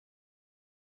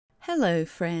Hello,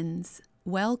 friends.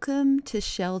 Welcome to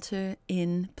Shelter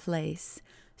in Place.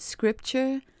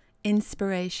 Scripture,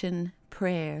 inspiration,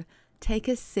 prayer. Take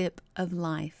a sip of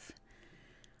life.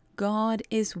 God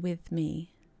is with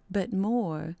me, but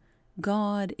more,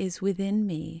 God is within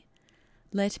me.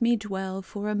 Let me dwell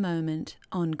for a moment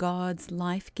on God's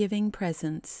life-giving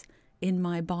presence in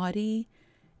my body,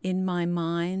 in my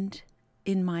mind,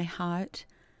 in my heart,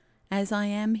 as I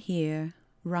am here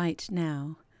right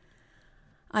now.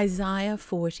 Isaiah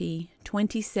 40,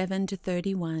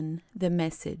 27-31, the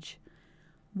Message.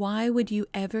 Why would you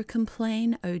ever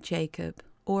complain, O Jacob,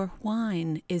 or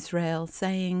whine, Israel,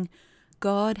 saying,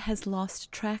 God has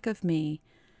lost track of me.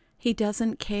 He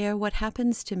doesn't care what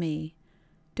happens to me.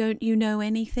 Don't you know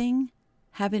anything?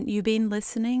 Haven't you been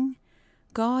listening?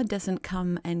 God doesn't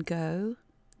come and go.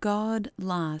 God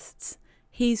lasts.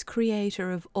 He's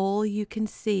creator of all you can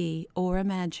see or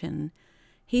imagine.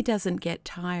 He doesn't get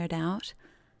tired out,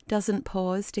 doesn't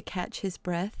pause to catch his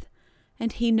breath,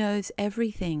 and he knows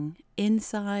everything,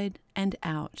 inside and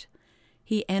out.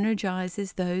 He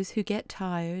energizes those who get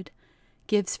tired,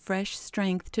 gives fresh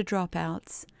strength to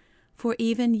dropouts, for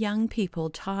even young people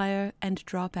tire and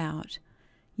drop out.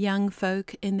 Young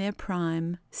folk in their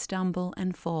prime stumble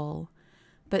and fall,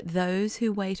 but those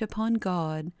who wait upon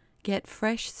God get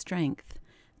fresh strength.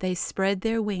 They spread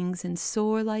their wings and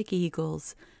soar like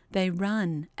eagles. They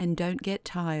run and don't get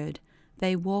tired.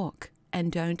 They walk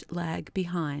and don't lag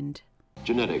behind.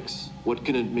 Genetics, what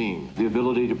can it mean? The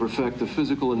ability to perfect the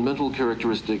physical and mental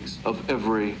characteristics of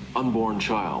every unborn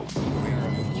child. Of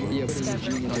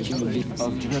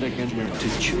genetic engineering.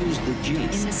 To choose the gene. In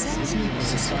the sense of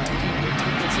society.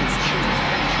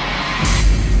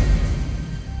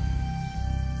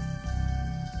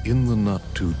 In the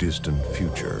not-too-distant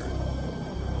future,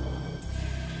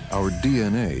 our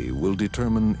DNA will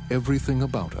determine everything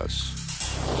about us.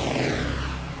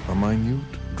 A minute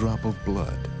drop of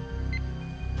blood,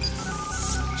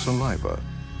 saliva,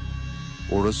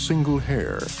 or a single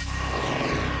hair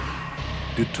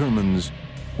determines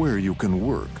where you can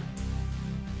work,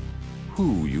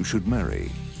 who you should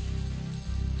marry,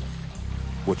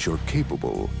 what you're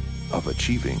capable of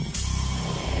achieving.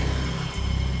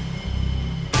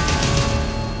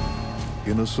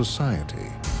 In a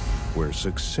society where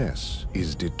success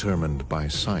is determined by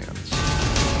science,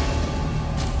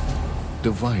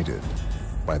 divided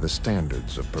by the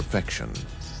standards of perfection,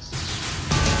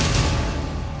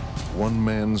 one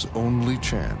man's only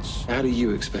chance How do you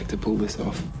expect to pull this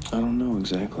off? I don't know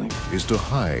exactly. is to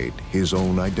hide his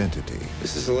own identity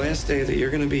This is the last day that you're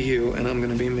going to be you and I'm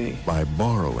going to be me. by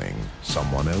borrowing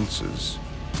someone else's.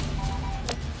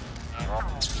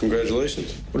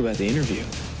 Congratulations. What about the interview?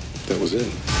 That was it.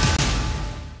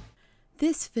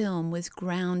 This film was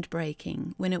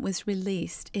groundbreaking when it was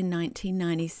released in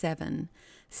 1997,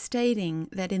 stating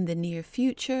that in the near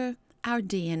future, our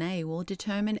DNA will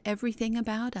determine everything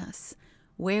about us,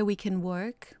 where we can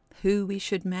work, who we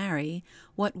should marry,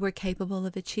 what we're capable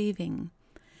of achieving.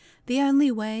 The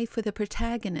only way for the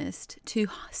protagonist to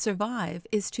survive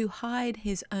is to hide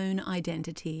his own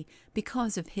identity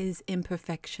because of his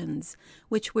imperfections,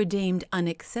 which were deemed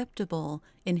unacceptable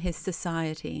in his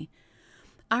society.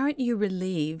 Aren't you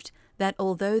relieved that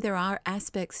although there are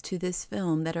aspects to this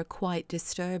film that are quite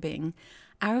disturbing,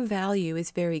 our value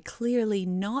is very clearly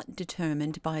not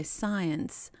determined by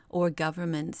science or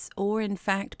governments or, in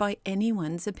fact, by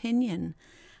anyone's opinion.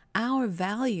 Our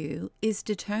value is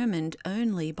determined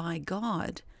only by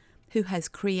God, who has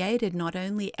created not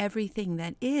only everything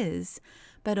that is,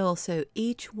 but also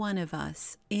each one of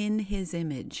us in his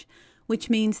image, which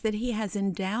means that he has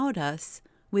endowed us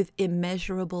with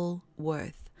immeasurable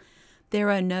worth. There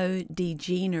are no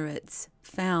degenerates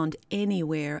found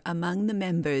anywhere among the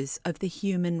members of the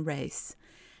human race.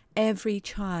 Every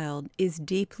child is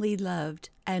deeply loved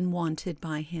and wanted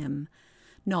by him.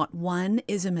 Not one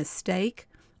is a mistake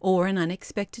or an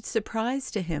unexpected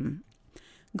surprise to him.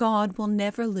 God will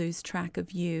never lose track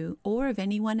of you or of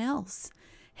anyone else.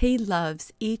 He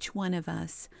loves each one of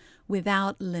us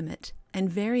without limit and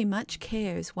very much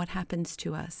cares what happens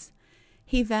to us.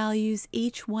 He values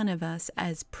each one of us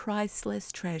as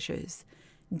priceless treasures,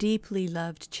 deeply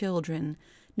loved children,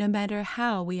 no matter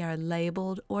how we are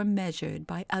labeled or measured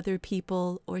by other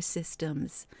people or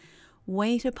systems.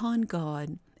 Wait upon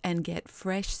God and get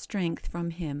fresh strength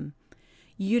from Him.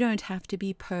 You don't have to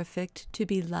be perfect to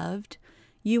be loved.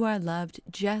 You are loved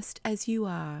just as you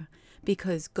are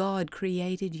because God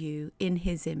created you in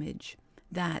His image.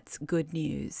 That's good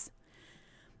news.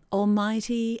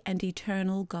 Almighty and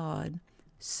eternal God,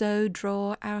 so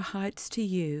draw our hearts to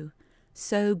you,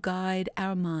 so guide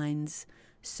our minds,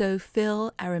 so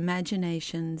fill our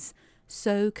imaginations,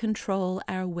 so control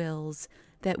our wills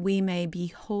that we may be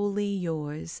wholly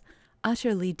yours,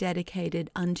 utterly dedicated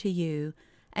unto you,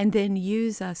 and then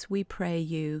use us, we pray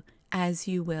you, as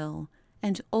you will,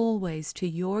 and always to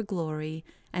your glory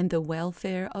and the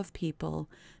welfare of people,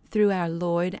 through our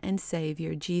Lord and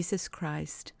Savior, Jesus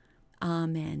Christ.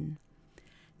 Amen.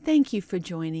 Thank you for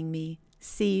joining me.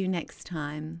 See you next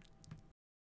time.